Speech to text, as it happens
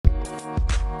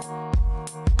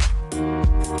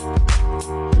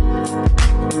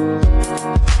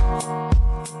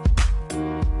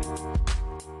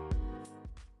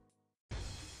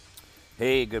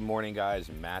Hey, good morning, guys.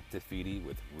 Matt DeFeedy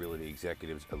with Realty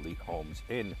Executives Elite Homes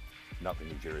in Nutley,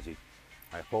 New Jersey.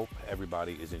 I hope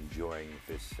everybody is enjoying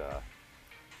this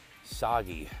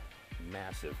soggy,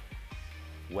 massive,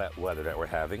 wet weather that we're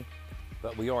having.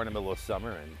 But we are in the middle of summer,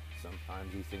 and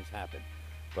sometimes these things happen.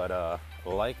 But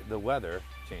like the weather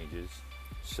changes,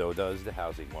 so does the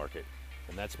housing market.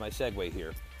 And that's my segue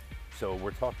here. So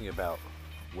we're talking about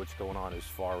what's going on as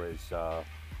far as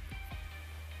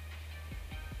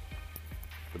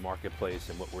the marketplace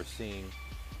and what we're seeing.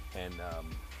 And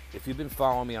if you've been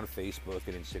following me on Facebook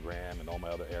and Instagram and all my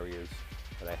other areas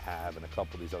that I have and a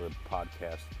couple of these other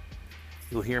podcasts,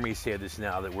 you'll hear me say this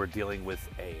now, that we're dealing with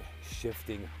a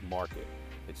shifting market.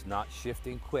 It's not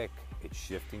shifting quick, it's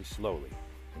shifting slowly.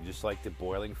 And just like the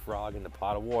boiling frog in the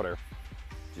pot of water,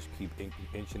 just keep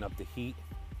inching up the heat,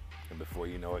 and before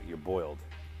you know it, you're boiled.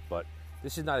 But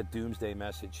this is not a doomsday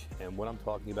message, and what I'm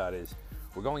talking about is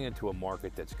we're going into a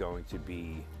market that's going to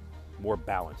be more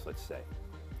balanced, let's say.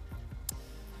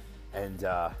 And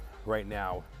right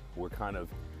now, we're kind of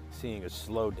seeing a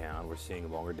slowdown. We're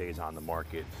seeing longer days on the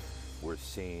market. We're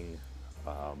seeing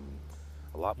a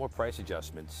lot more price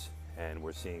adjustments, and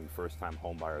we're seeing first-time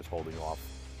home buyers holding off.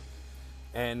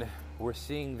 And we're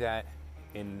seeing that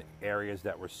in areas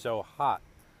that were so hot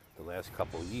the last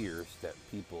couple of years that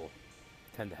people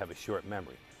tend to have a short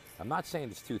memory. I'm not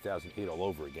saying it's 2008 all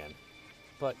over again,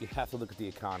 but you have to look at the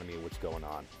economy and what's going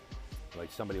on.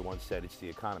 Like somebody once said, it's the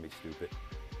economy, stupid.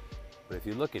 But if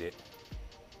you look at it,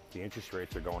 the interest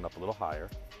rates are going up a little higher,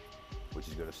 which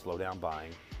is going to slow down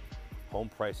buying. Home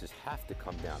prices have to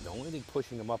come down. The only thing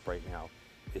pushing them up right now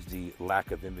is the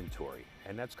lack of inventory,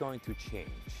 and that's going to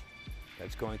change.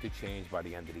 That's going to change by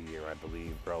the end of the year, I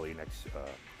believe, early next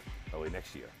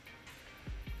year.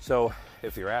 So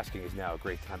if you're asking, is now a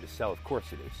great time to sell? Of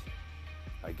course it is.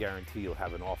 I guarantee you'll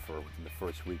have an offer within the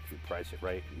first week if you price it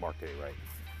right and market it right.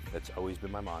 That's always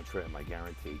been my mantra and my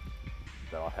guarantee,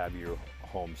 that I'll have your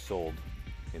home sold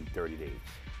in 30 days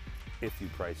if you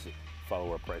price it,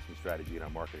 follow our pricing strategy and our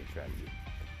marketing strategy.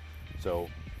 So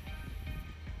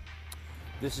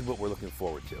this is what we're looking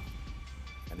forward to.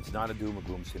 And it's not a doom or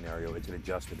gloom scenario, it's an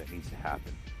adjustment that needs to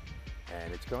happen.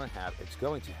 And it's going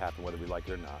to happen whether we like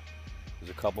it or not.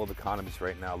 There's a couple of economists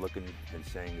right now looking and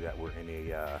saying that we're in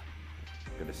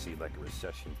going to see like a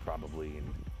recession probably in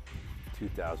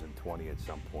 2020 at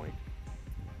some point.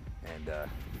 And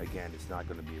again, it's not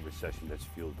going to be a recession that's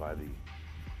fueled by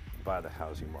the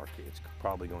housing market. It's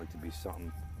probably going to be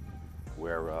something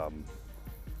where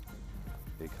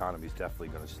the economy is definitely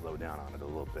going to slow down on it a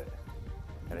little bit.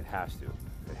 And it has to.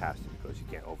 It has to, because you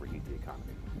can't overheat the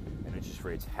economy. And interest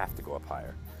rates have to go up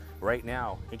higher. Right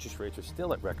now, interest rates are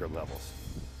still at record levels.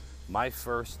 My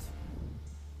first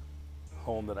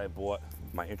home that I bought,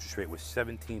 my interest rate was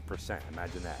 17%.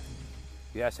 Imagine that.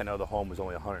 Yes, I know the home was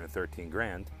only 113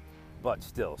 grand, but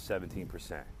still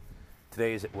 17%.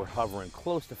 Today we're hovering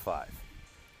close to 5.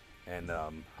 And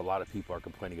a lot of people are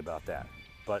complaining about that.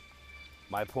 But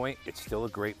my point, it's still a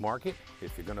great market.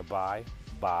 If you're gonna buy,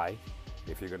 buy.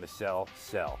 If you're gonna sell,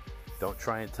 sell. Don't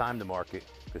try and time the market,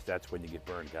 because that's when you get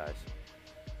burned, guys.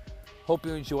 Hope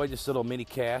you enjoyed this little mini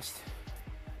cast.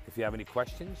 If you have any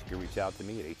questions, you can reach out to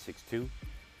me at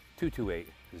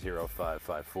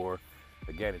 862-228-0554.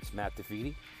 Again, it's Matt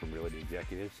DeFeedy from Realty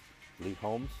Executives Elite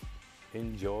Homes.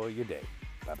 Enjoy your day.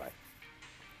 Bye-bye.